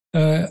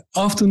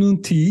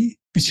afternoon tea,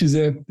 which is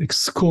a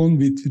scone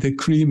with a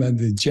cream and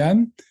a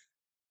jam,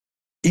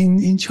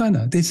 in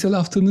China. They sell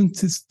afternoon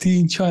tea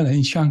in China,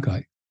 in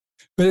Shanghai.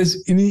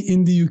 Whereas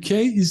in the UK,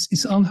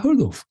 it's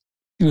unheard of.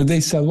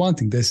 They sell one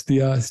thing, that's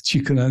the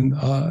chicken and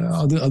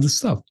other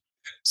stuff.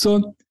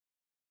 So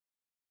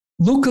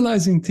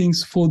localizing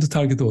things for the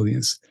target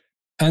audience.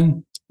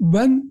 And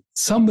when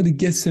somebody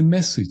gets a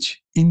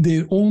message in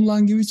their own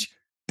language,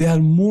 they are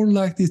more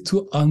likely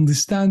to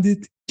understand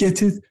it,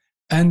 get it,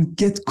 and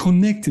get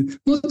connected.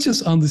 Not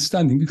just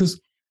understanding, because,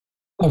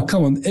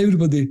 come on,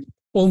 everybody,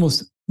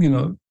 almost,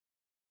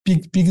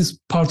 biggest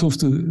part of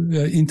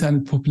the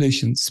internet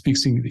population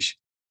speaks English.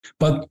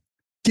 But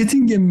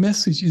getting a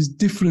message is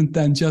different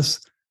than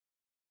just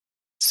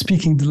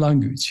speaking the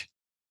language.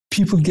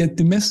 People get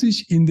the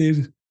message in their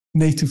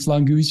native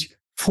language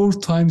 4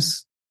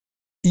 times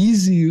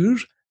easier,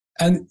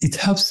 and it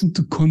helps them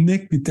to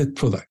connect with that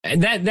product.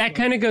 And that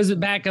kind of goes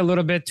back a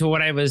little bit to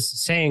what I was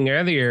saying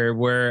earlier,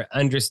 where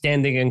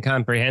understanding and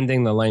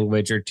comprehending the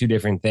language are 2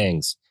 different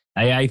things.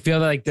 I feel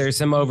like there's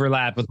some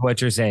overlap with what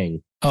you're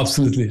saying.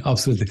 Absolutely.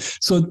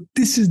 So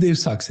this is their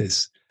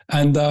success.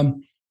 And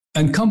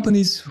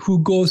companies who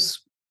goes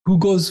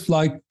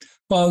like,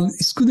 well,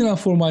 it's good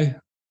enough for my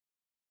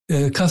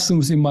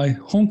customers in my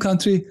home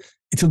country,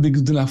 it will be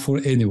good enough for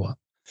anyone.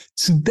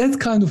 So that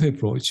kind of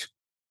approach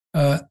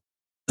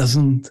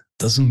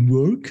doesn't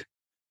work,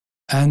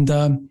 and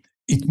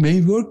it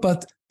may work,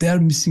 but they are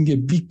missing a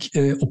big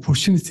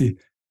opportunity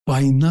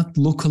by not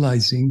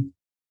localizing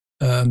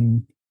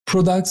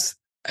products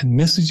and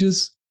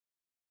messages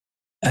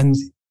and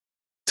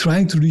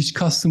trying to reach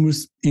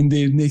customers in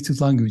their native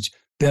language.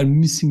 They are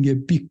missing a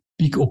big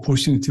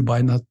opportunity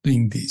by not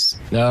doing this.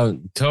 No,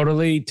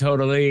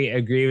 totally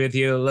agree with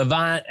you.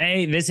 Levent,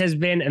 hey, this has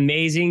been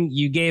amazing.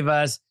 You gave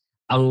us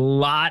a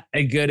lot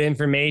of good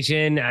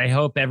information. I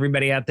hope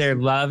everybody out there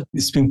loved.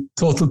 It's been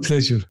total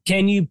pleasure.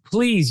 Can you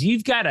please,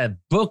 you've got a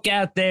book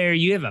out there,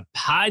 you have a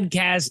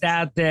podcast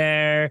out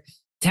there.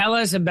 Tell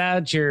us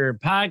about your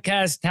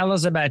podcast. Tell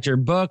us about your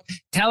book.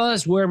 Tell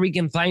us where we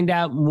can find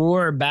out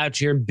more about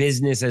your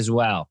business as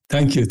well.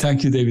 Thank you,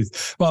 David.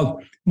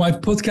 Well, my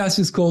podcast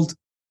is called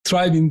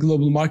Thrive in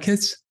Global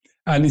Markets,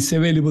 and it's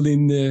available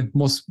in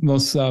most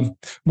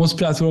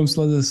platforms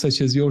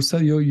such as your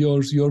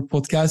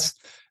podcast.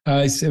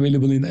 It's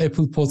available in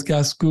Apple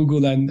Podcasts,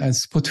 Google, and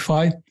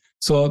Spotify.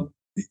 So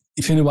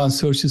if anyone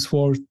searches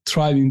for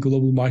Thrive in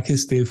Global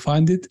Markets, they'll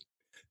find it.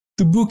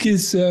 The book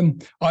is,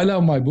 I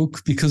love my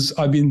book because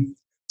I've been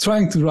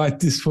trying to write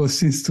this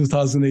since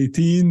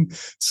 2018.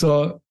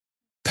 So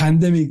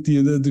pandemic,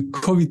 the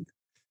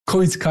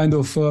COVID kind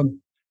of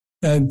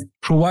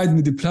provide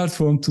me the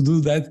platform to do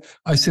that.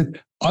 I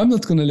said, I'm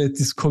not going to let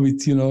this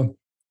COVID,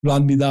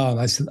 run me down.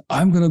 I said,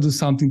 I'm going to do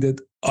something that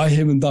I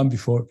haven't done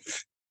before.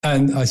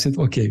 And I said,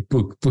 okay,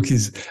 book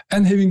is,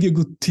 and having a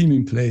good team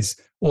in place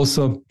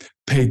also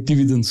paid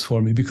dividends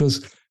for me,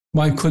 because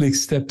my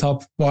colleagues stepped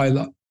up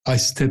while I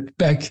stepped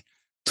back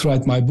to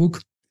write my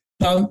book.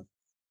 Now,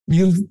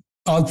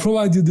 I'll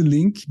provide you the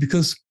link,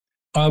 because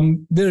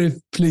I'm very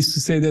pleased to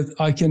say that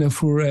I can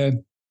offer a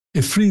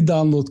free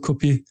download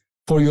copy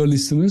for your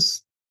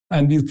listeners,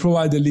 and we'll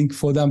provide a link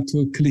for them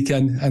to click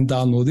and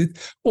download it.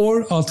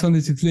 Or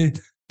alternatively,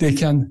 they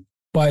can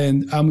buy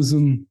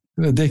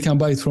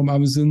it from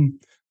Amazon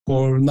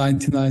for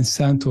 99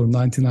 cents or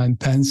 99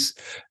 pence.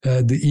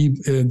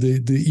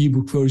 The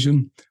ebook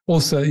version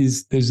also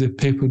there's a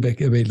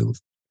paperback available.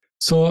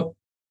 So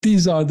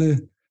these are the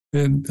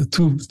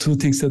two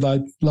things that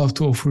I'd love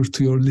to offer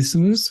to your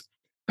listeners.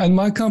 And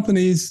my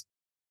company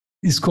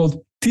is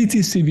called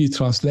TTC we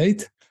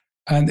translate.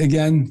 And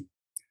again,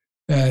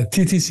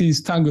 TTC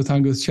is Tango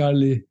Tango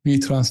Charlie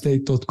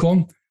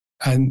WeTranslate.com.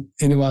 And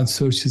anyone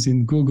searches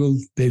in Google,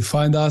 they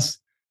find us.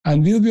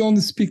 And we'll be on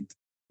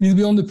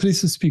the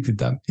place to speak with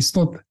them.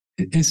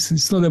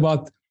 It's not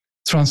about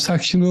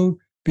transactional.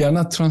 We are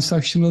not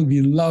transactional.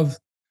 We love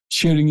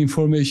sharing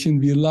information.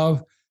 We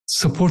love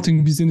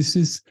supporting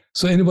businesses.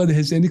 So anybody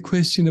has any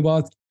question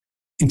about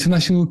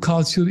international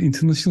culture,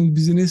 international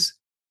business,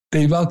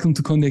 they're welcome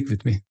to connect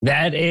with me.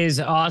 That is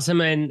awesome.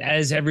 And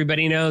as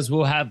everybody knows,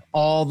 we'll have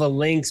all the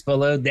links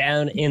below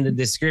down in the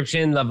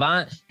description.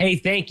 Levent, hey,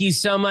 thank you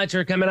so much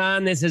for coming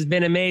on. This has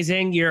been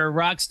amazing. You're a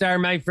rock star,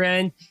 my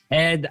friend.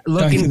 And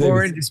looking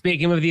forward to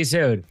speaking with you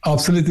soon.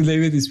 Absolutely,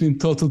 David. It's been a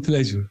total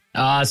pleasure.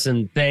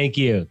 Awesome. Thank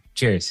you.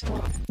 Cheers.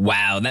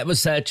 Wow, that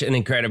was such an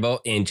incredible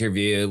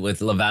interview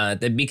with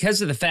Levent. And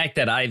because of the fact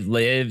that I've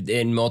lived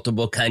in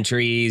multiple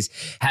countries,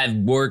 have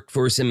worked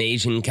for some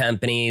Asian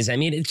companies, I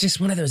mean, it's just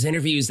one of those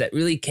interviews that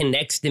really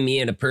connects to me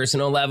at a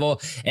personal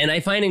level. And I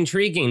find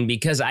intriguing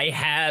because I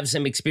have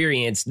some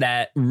experience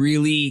that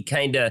really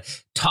kind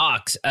of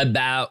talks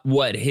about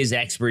what his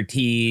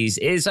expertise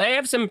is. I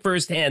have some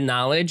firsthand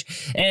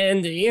knowledge.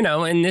 And, you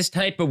know, in this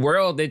type of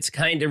world, it's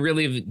kind of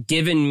really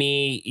given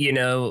me, you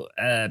know,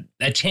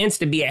 a chance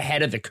to be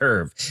ahead of the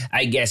curve,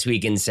 I guess we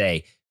can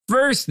say.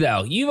 First,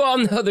 though, you all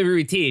know the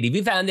routine. If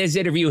you found this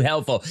interview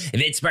helpful,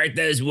 if it sparked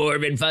those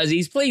warm and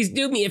fuzzies, please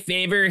do me a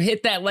favor,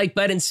 hit that like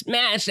button,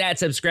 smash that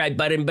subscribe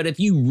button. But if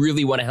you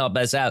really want to help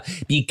us out,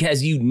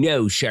 because you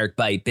know Shark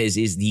Bite Biz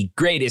is the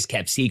greatest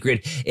kept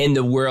secret in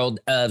the world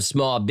of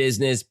small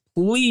business,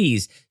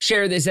 please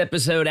share this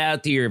episode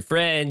out to your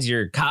friends,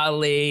 your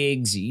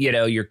colleagues, you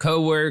know, your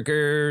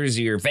coworkers,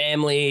 your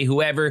family,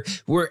 whoever,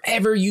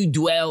 wherever you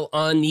dwell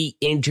on the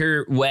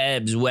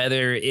interwebs,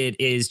 whether it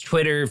is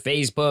Twitter,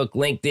 Facebook,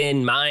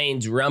 LinkedIn,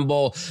 Minds,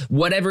 Rumble,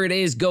 whatever it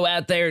is, go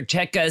out there,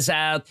 check us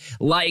out,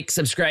 like,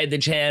 subscribe to the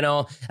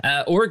channel,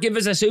 or give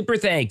us a super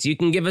thanks. You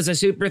can give us a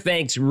super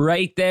thanks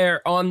right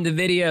there on the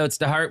video. It's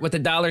the heart with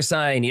a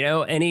 $sign, you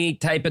know, any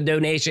type of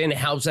donation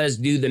helps us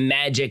do the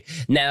magic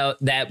now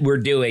that we're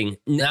doing.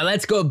 Now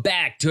let's go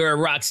back to our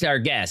rock star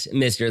guest,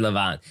 Mr.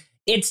 Levent.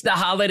 It's the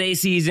holiday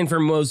season for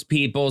most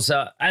people,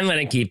 so I'm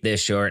going to keep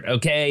this short,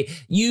 okay?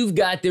 You've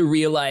got to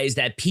realize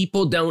that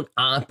people don't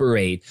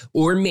operate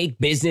or make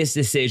business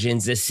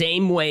decisions the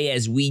same way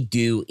as we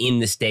do in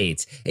the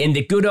States. In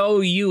the good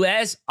old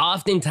US,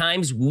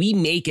 oftentimes we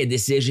make a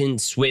decision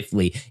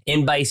swiftly,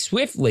 and by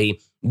swiftly,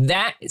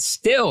 that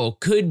still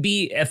could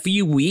be a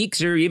few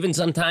weeks or even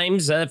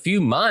sometimes a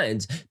few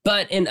months.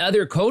 But in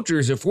other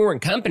cultures or foreign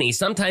companies,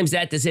 sometimes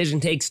that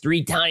decision takes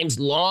 3 times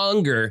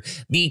longer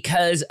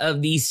because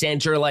of the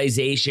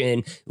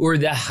centralization or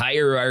the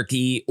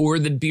hierarchy or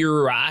the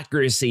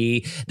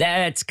bureaucracy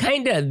that's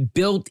kind of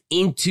built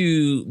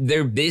into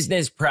their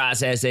business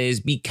processes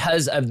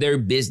because of their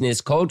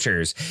business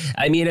cultures.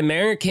 I mean,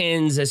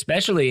 Americans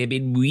especially, I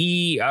mean,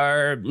 we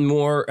are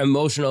more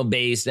emotional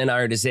based in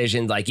our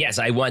decisions. Like, yes,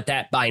 I want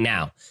that by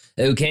now.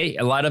 Okay.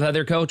 A lot of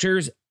other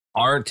cultures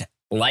aren't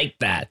like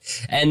that.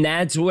 And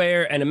that's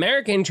where an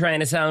American trying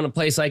to sell in a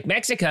place like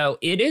Mexico,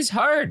 it is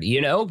hard, you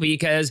know,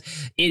 because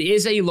it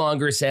is a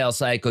longer sales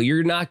cycle.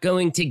 You're not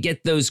going to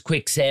get those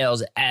quick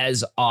sales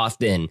as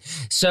often.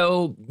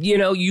 So, you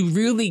know, you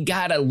really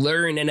got to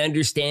learn and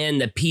understand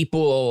the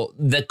people,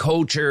 the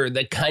culture,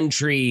 the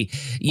country,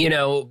 you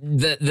know,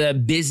 the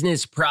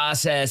business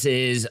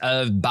processes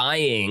of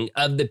buying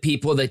of the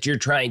people that you're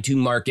trying to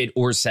market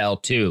or sell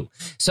to.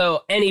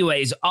 So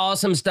anyways,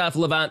 awesome stuff,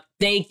 Levent.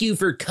 Thank you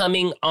for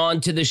coming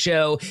on to the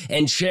show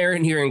and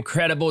sharing your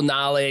incredible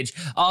knowledge.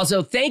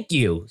 Also, thank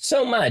you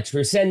so much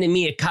for sending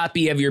me a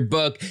copy of your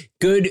book,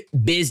 Good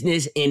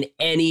Business in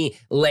Any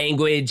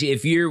Language.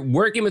 If you're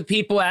working with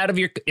people out of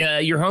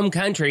your home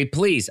country,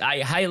 please,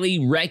 I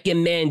highly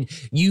recommend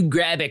you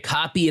grab a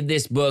copy of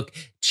this book.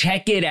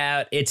 Check it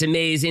out. It's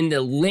amazing.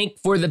 The link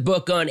for the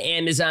book on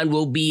Amazon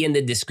will be in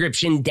the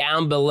description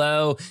down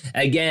below.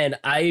 Again,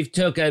 I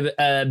took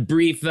a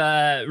brief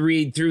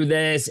read through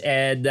this,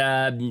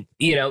 and,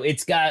 you know,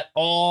 it's got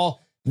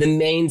all the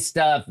main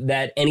stuff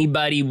that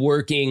anybody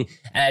working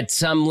at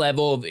some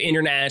level of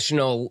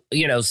international,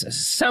 you know,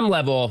 some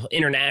level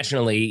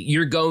internationally,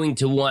 you're going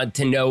to want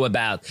to know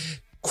about.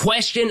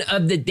 Question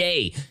of the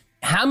day.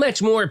 How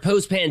much more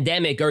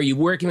post-pandemic are you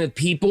working with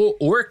people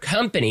or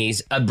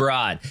companies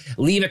abroad?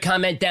 Leave a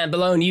comment down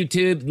below on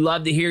YouTube.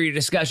 Love to hear your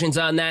discussions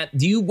on that.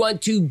 Do you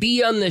want to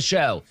be on the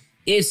show?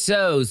 If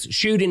so,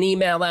 shoot an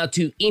email out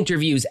to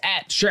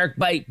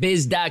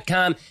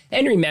interviews@sharkbitebiz.com.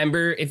 And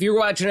remember, if you're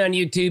watching on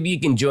YouTube, you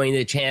can join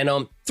the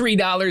channel.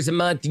 $3 a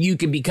month, you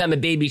can become a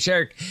baby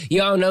shark.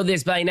 You all know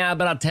this by now,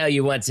 but I'll tell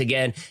you once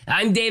again.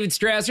 I'm David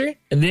Strausser.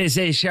 This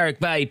is Shark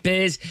Bite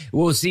Biz.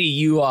 We'll see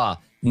you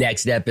all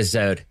next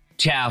episode.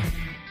 Ciao.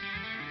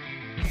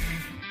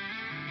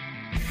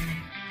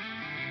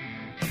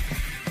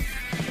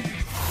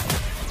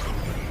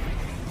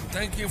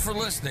 Thank you for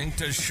listening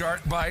to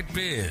Shark Bite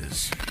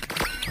Biz.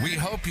 We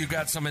hope you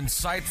got some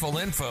insightful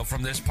info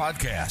from this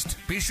podcast.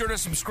 Be sure to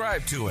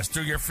subscribe to us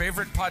through your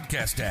favorite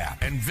podcast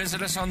app and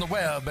visit us on the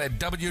web at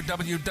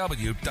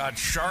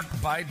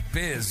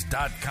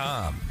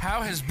www.sharkbitebiz.com.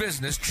 How has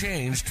business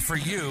changed for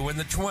you in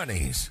the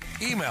 20s?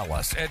 Email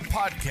us at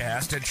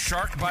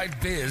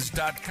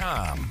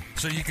podcast@sharkbitebiz.com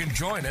so you can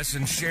join us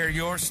and share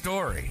your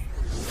story.